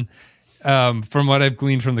person, from what I've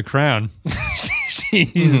gleaned from The Crown,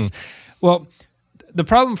 she's well. The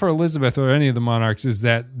problem for Elizabeth or any of the monarchs is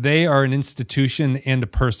that they are an institution and a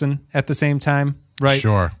person at the same time, right?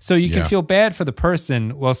 Sure. So you can feel bad for the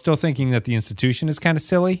person while still thinking that the institution is kind of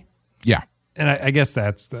silly. Yeah. And I guess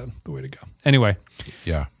that's the way to go. Anyway.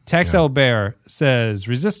 Yeah. Taxel Bear says,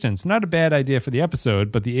 Resistance, not a bad idea for the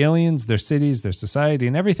episode, but the aliens, their cities, their society,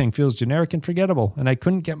 and everything feels generic and forgettable, and I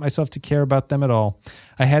couldn't get myself to care about them at all.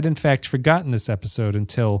 I had, in fact, forgotten this episode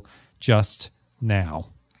until just now.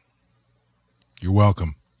 You're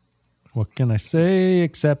welcome. What can I say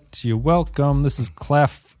except you're welcome? This is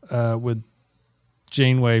Clef with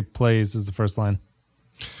Janeway plays is the first line.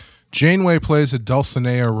 Janeway plays a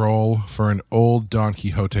Dulcinea role for an old Don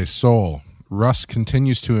Quixote soul. Russ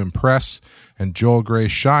continues to impress, and Joel Grey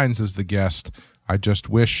shines as the guest. I just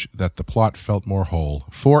wish that the plot felt more whole.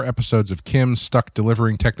 4 episodes of Kim stuck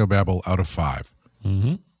delivering technobabble out of 5.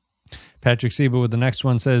 Mm-hmm. Patrick Seba with the next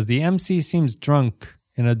one says, the MC seems drunk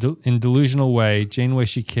in delusional way. Janeway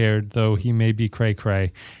she cared, though he may be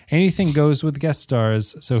cray-cray. Anything goes with guest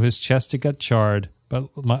stars, so his chest it got charred.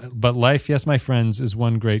 But life, yes, my friends, is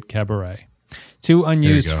one great cabaret. 2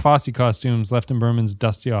 unused Fosse costumes left in Berman's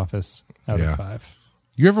dusty office out of 5.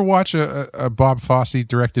 You ever watch a Bob Fosse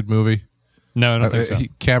directed movie? No, I don't think so.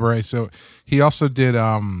 Cabaret. So he also did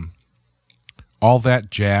All That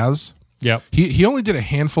Jazz. Yep. He only did a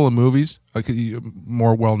handful of movies. Like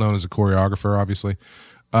more well known as a choreographer, obviously.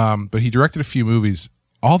 But he directed a few movies.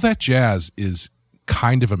 All That Jazz is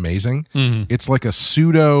kind of amazing. Mm-hmm. It's like a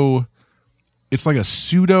pseudo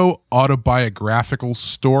autobiographical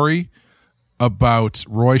story about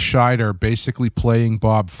Roy Scheider basically playing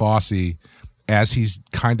Bob Fosse as he's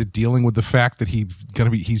kind of dealing with the fact that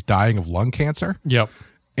he's dying of lung cancer. Yep.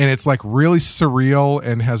 And it's like really surreal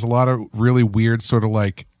and has a lot of really weird sort of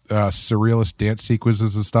like surrealist dance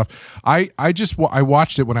sequences and stuff. I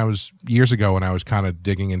watched it when I was years ago when I was kind of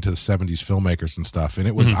digging into the 70s filmmakers and stuff, and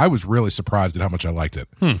it was I was really surprised at how much I liked it.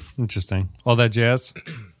 Interesting. All That Jazz.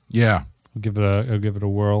 Yeah. I'll give it a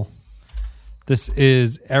whirl. This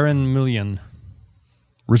is Aaron Million.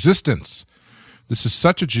 Resistance. This is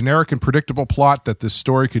such a generic and predictable plot that this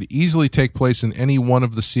story could easily take place in any one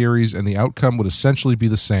of the series and the outcome would essentially be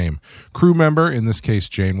the same. Crew member, in this case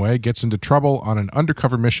Janeway, gets into trouble on an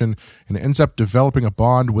undercover mission and ends up developing a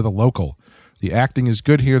bond with a local. The acting is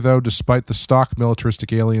good here, though, despite the stock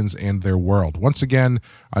militaristic aliens and their world. Once again,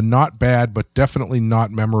 a not bad but definitely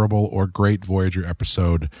not memorable or great Voyager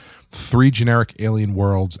episode. 3 generic alien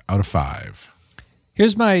worlds out of 5.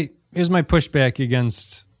 Here's my pushback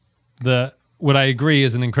against what I agree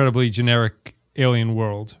is an incredibly generic alien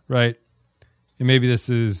world, right? And maybe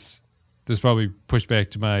there's probably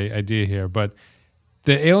pushback to my idea here, but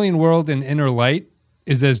the alien world in Inner Light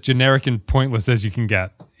is as generic and pointless as you can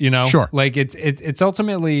get, you know? Sure. Like it's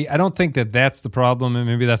ultimately, I don't think that that's the problem, and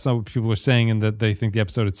maybe that's not what people are saying, and that they think the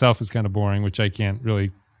episode itself is kind of boring, which I can't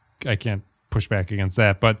push back against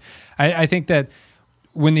that. But I think that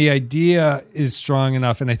when the idea is strong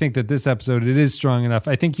enough, and I think that this episode, it is strong enough,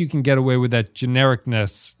 I think you can get away with that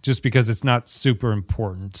genericness just because it's not super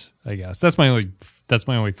important, I guess. That's my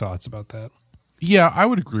only thoughts about that. Yeah, I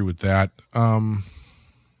would agree with that. The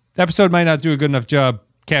episode might not do a good enough job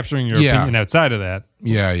capturing your opinion outside of that.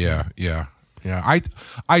 Yeah.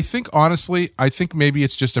 I think, honestly, maybe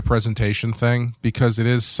it's just a presentation thing because it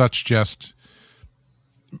is such just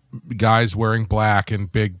guys wearing black and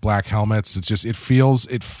big black helmets. It's just, it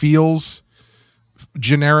feels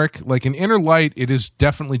generic. Like in Inner Light, it is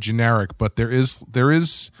definitely generic, but there is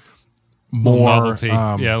more novelty.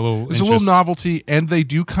 There's a little novelty, and they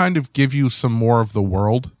do kind of give you some more of the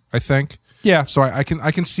world, I think. Yeah. So I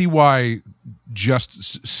can see why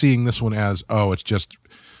just seeing this one as, it's just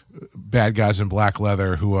bad guys in black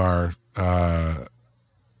leather who are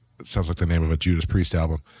it sounds like the name of a Judas Priest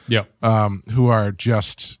album. Yeah. Who are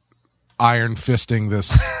just iron fisting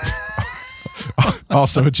this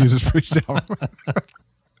also a Judas Priest album.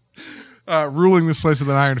 Ruling this place with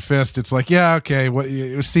an iron fist. It's like, yeah, okay,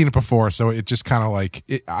 it was seen it before, so it just kind of like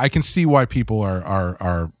I can see why people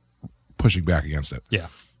are pushing back against it. Yeah.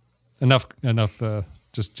 Enough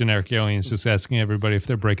just generic aliens just asking everybody if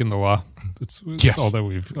they're breaking the law. It's Yes. all that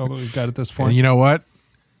we've got at this point. And you know what?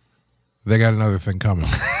 They got another thing coming.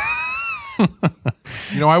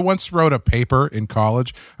 I once wrote a paper in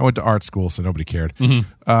college. I went to art school, so nobody cared.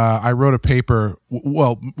 I wrote a paper.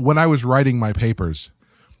 Well, when I was writing my papers,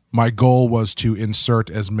 my goal was to insert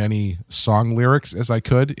as many song lyrics as I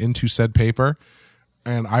could into said paper.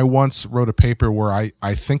 And I once wrote a paper where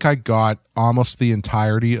I think I got almost the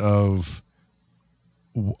entirety of,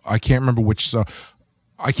 I can't remember which song.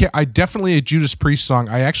 I definitely a Judas Priest song.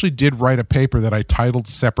 I actually did write a paper that I titled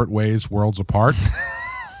Separate Ways, Worlds Apart.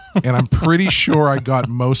 And I'm pretty sure I got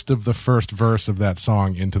most of the first verse of that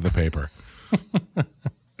song into the paper.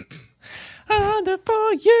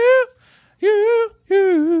 For you.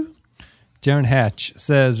 Jaron Hatch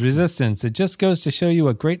says, Resistance, it just goes to show you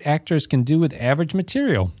what great actors can do with average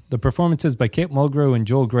material. The performances by Kate Mulgrew and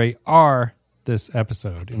Joel Grey are this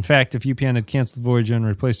episode. In fact, if UPN had canceled Voyager and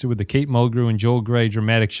replaced it with the Kate Mulgrew and Joel Grey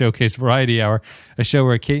Dramatic Showcase Variety Hour, a show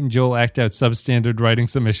where Kate and Joel act out substandard writing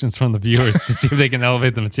submissions from the viewers to see if they can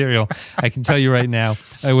elevate the material, I can tell you right now,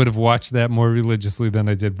 I would have watched that more religiously than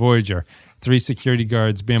I did Voyager. 3 security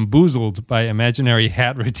guards bamboozled by imaginary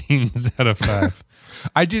hat routines out of 5.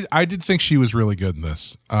 I did think she was really good in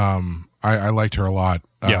this. I liked her a lot.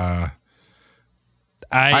 Yeah.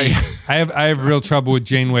 I have real trouble with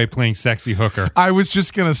Janeway playing sexy hooker. I was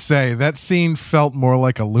just gonna say that scene felt more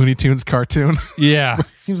like a Looney Tunes cartoon. Yeah,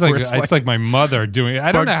 seems like it's like my mother doing it.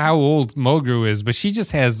 I don't know Bugs- how old Mulgrew is, but she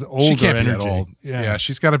just has older She can't energy. be that old. Yeah,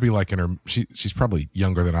 she's got to be like in her. She's probably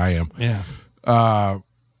younger than I am. Yeah.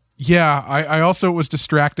 Yeah, I also was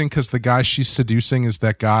distracting because the guy she's seducing is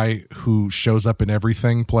that guy who shows up in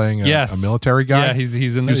everything playing a military guy. Yeah,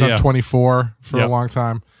 he's in. He was on 24 for a long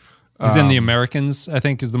time. He's in The Americans, I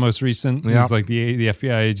think, is the most recent. Yeah. He's like the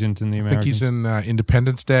FBI agent in The Americans. I think he's in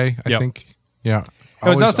Independence Day. I think. Yeah,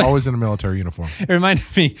 always in a military uniform. It reminded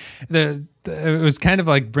me it was kind of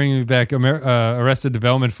like bringing me back Arrested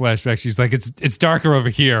Development flashback. She's like, it's darker over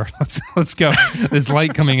here. Let's go. There's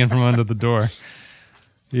light coming in from under the door.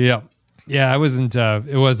 Yeah. I wasn't,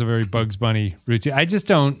 it was a very Bugs Bunny routine. I just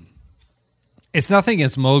don't, it's nothing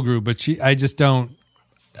against Mulgrew, but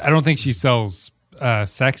I don't think she sells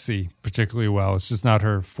sexy particularly well. It's just not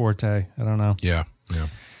her forte. I don't know. Yeah.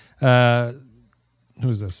 Who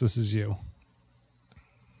is this? This is you.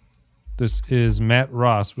 This is Matt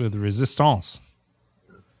Ross with Resistance.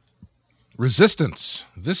 Resistance.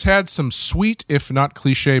 This had some sweet, if not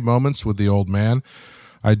cliche, moments with the old man.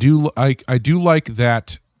 I do like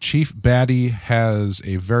that Chief Baddie has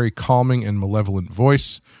a very calming and malevolent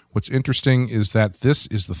voice. What's interesting is that this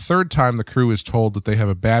is the 3rd time the crew is told that they have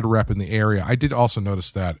a bad rep in the area. I did also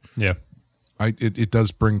notice that. Yeah. It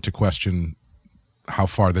does bring to question how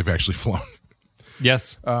far they've actually flown.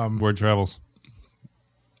 Yes. Word travels.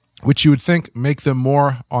 Which you would think make them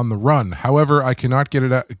more on the run. However, I cannot get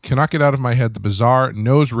out of my head the bizarre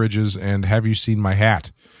nose ridges and have you seen my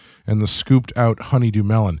hat and the scooped out honeydew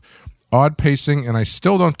melon. Odd pacing, and I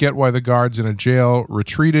still don't get why the guards in a jail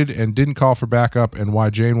retreated and didn't call for backup, and why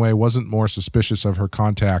Janeway wasn't more suspicious of her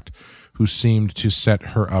contact, who seemed to set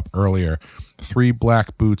her up earlier. 3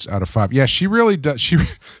 black boots out of 5. Yeah, she really does.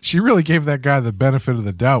 She really gave that guy the benefit of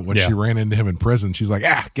the doubt when she ran into him in prison. She's like,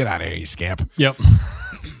 get out of here, you scamp. Yep.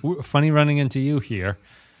 Funny running into you here.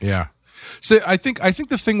 Yeah. So I think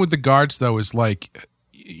the thing with the guards though is like,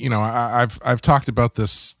 I've talked about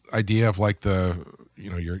this idea of like the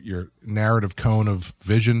your narrative cone of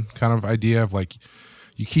vision kind of idea of like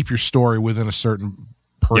you keep your story within a certain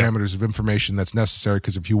parameters of information that's necessary,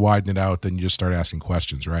 because if you widen it out, then you just start asking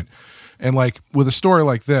questions, right? And like with a story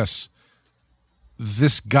like this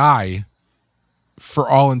guy, for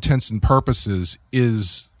all intents and purposes,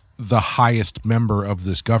 is the highest member of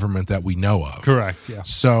this government that we know of. Correct, yeah.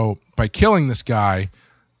 So by killing this guy,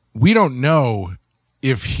 we don't know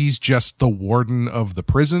if he's just the warden of the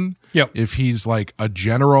prison, if he's like a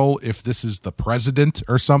general, if this is the president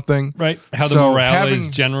or something. Right. How the morale is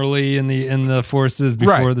generally in the forces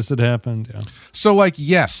before this had happened. Yeah. So like,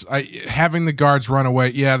 yes, having the guards run away,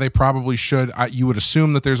 they probably should. You would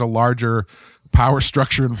assume that there's a larger power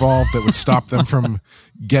structure involved that would stop them from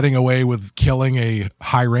getting away with killing a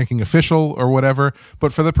high-ranking official or whatever.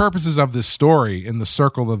 But for the purposes of this story, in the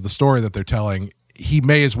circle of the story that they're telling, he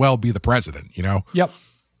may as well be the president, Yep.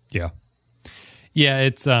 Yeah. Yeah.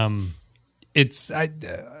 It's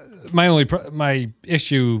my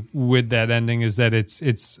issue with that ending is that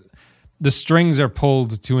it's the strings are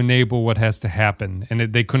pulled to enable what has to happen,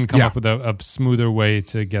 and they couldn't come up with a smoother way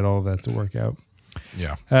to get all of that to work out.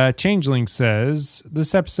 Yeah. Changeling says,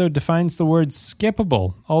 this episode defines the word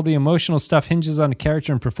skippable. All the emotional stuff hinges on a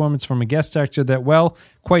character and performance from a guest actor that, well,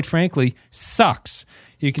 quite frankly, sucks.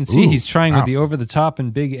 You can see he's trying with the over-the-top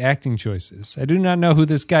and big acting choices. I do not know who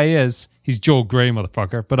this guy is. He's Joel Grey,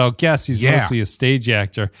 motherfucker. But I'll guess he's mostly a stage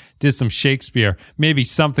actor. Did some Shakespeare. Maybe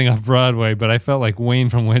something off Broadway, but I felt like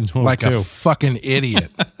Wayne from Wayne's World 2. Like a fucking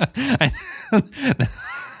idiot.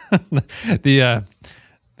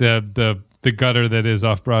 The gutter that is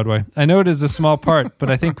off Broadway. I know it is a small part,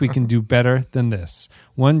 but I think we can do better than this.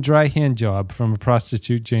 One dry hand job from a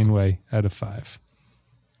prostitute Janeway out of 5.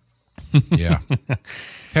 Yeah.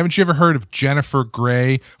 Haven't you ever heard of Jennifer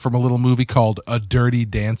Grey from a little movie called A Dirty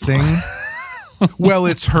Dancing? Well,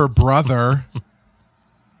 it's her brother.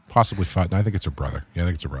 Possibly 5. No, I think it's her brother. Yeah, I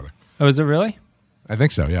think it's her brother. Oh, is it really? I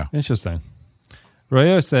think so, yeah. Interesting.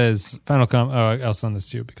 Royo says, final comment. Oh, I'll send this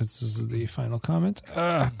to you because this is the final comment.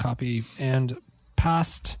 Copy and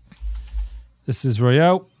paste. This is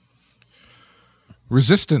Royo.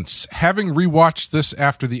 Resistance. Having rewatched this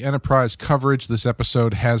after the Enterprise coverage, this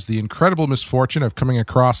episode has the incredible misfortune of coming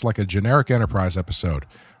across like a generic Enterprise episode.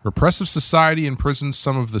 Repressive society imprisons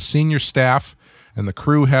some of the senior staff, and the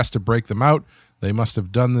crew has to break them out. They must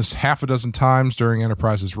have done this half a dozen times during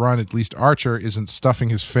Enterprise's run. At least Archer isn't stuffing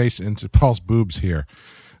his face into Paul's boobs here.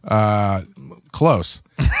 Close.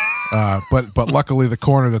 But luckily the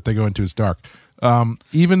corner that they go into is dark.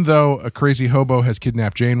 Even though a crazy hobo has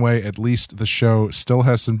kidnapped Janeway, at least the show still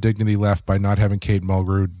has some dignity left by not having Kate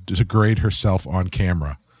Mulgrew degrade herself on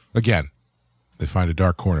camera. Again, they find a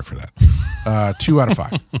dark corner for that. 2 out of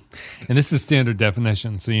 5. And this is standard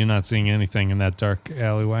definition, so you're not seeing anything in that dark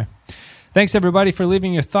alleyway. Thanks, everybody, for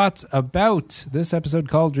leaving your thoughts about this episode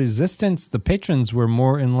called Resistance. The patrons were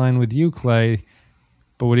more in line with you, Clay.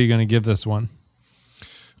 But what are you going to give this one?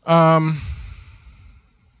 I'm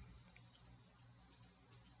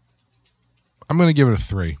going to give it a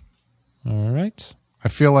 3. All right. I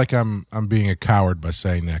feel like I'm being a coward by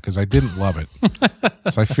saying that because I didn't love it.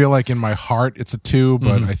 So I feel like in my heart it's a 2,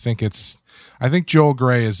 but I think Joel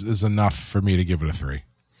Grey is enough for me to give it a 3.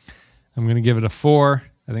 I'm going to give it a 4.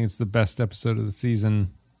 I think it's the best episode of the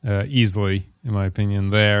season, easily, in my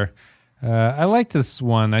opinion, there. I liked this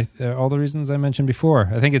one, all the reasons I mentioned before.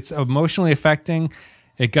 I think it's emotionally affecting.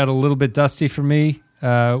 It got a little bit dusty for me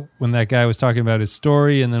when that guy was talking about his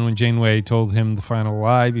story, and then when Janeway told him the final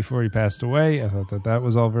lie before he passed away. I thought that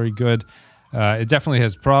was all very good. It definitely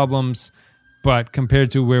has problems, but compared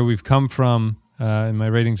to where we've come from, and my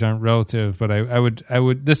ratings aren't relative, but I would.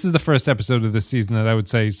 This is the first episode of this season that I would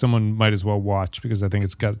say someone might as well watch because I think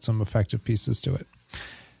it's got some effective pieces to it.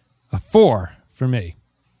 A 4 for me,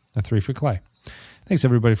 a 3 for Clay. Thanks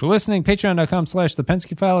everybody for listening. Patreon.com/The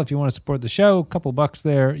Pensky File if you want to support the show. A couple bucks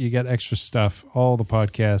there, you get extra stuff, all the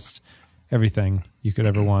podcasts, everything you could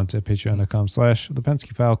ever want at Patreon.com/The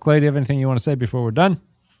Pensky File. Clay, do you have anything you want to say before we're done?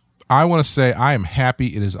 I want to say I am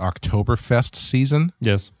happy it is Oktoberfest season.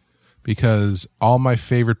 Yes. Because all my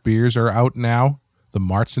favorite beers are out now. The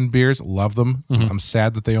Martzen beers, love them. I'm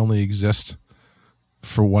sad that they only exist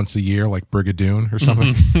for once a year, like Brigadoon or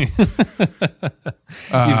something. You've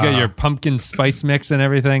got your pumpkin spice mix and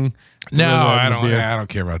everything. No, I don't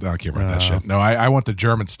care about that. I don't care about that shit. No, I want the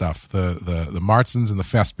German stuff, the Martzens and the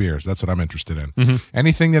Fest beers. That's what I'm interested in.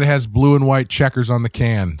 Anything that has blue and white checkers on the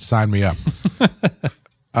can, sign me up.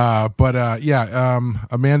 Amanda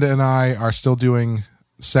and I are still doing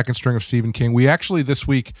second string of Stephen King. We actually this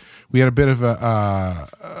week we had a bit of a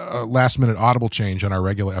last minute Audible change on our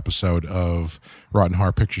regular episode of Rotten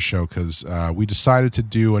Horror Picture Show because we decided to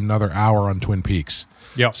do another hour on Twin Peaks.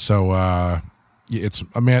 Yeah. So it's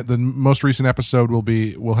the most recent episode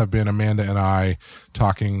will have been Amanda and I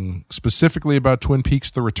talking specifically about Twin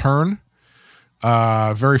Peaks: The Return.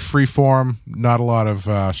 Very free form, not a lot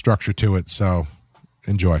of structure to it. So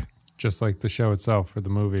enjoy. Just like the show itself or the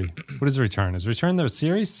movie. What is Return? Is Return the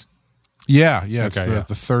series? Yeah. It's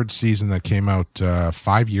the third season that came out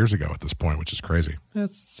 5 years ago at this point, which is crazy.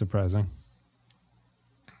 That's surprising.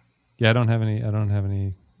 Yeah, I don't have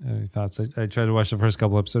any thoughts. I tried to watch the first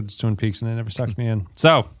couple episodes of Twin Peaks and it never sucked me in.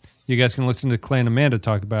 So you guys can listen to Clay and Amanda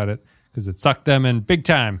talk about it because it sucked them in big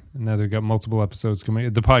time. And now they've got multiple episodes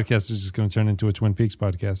coming. The podcast is just going to turn into a Twin Peaks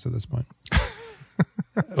podcast at this point.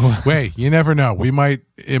 Wait, you never know. It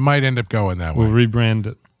might end up going that way. We'll rebrand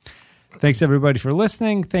it. Thanks everybody for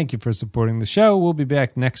listening. Thank you for supporting the show. We'll be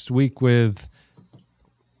back next week with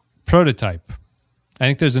Prototype. I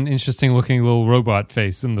think there's an interesting looking little robot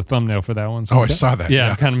face in the thumbnail for that one. So I saw that.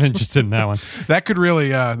 Yeah, I'm kind of interested in that one. That could really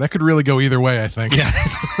go either way, I think. Yeah.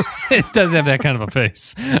 It does have that kind of a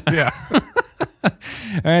face. Yeah. All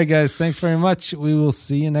right, guys. Thanks very much. We will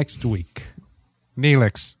see you next week.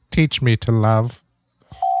 Neelix, teach me to love.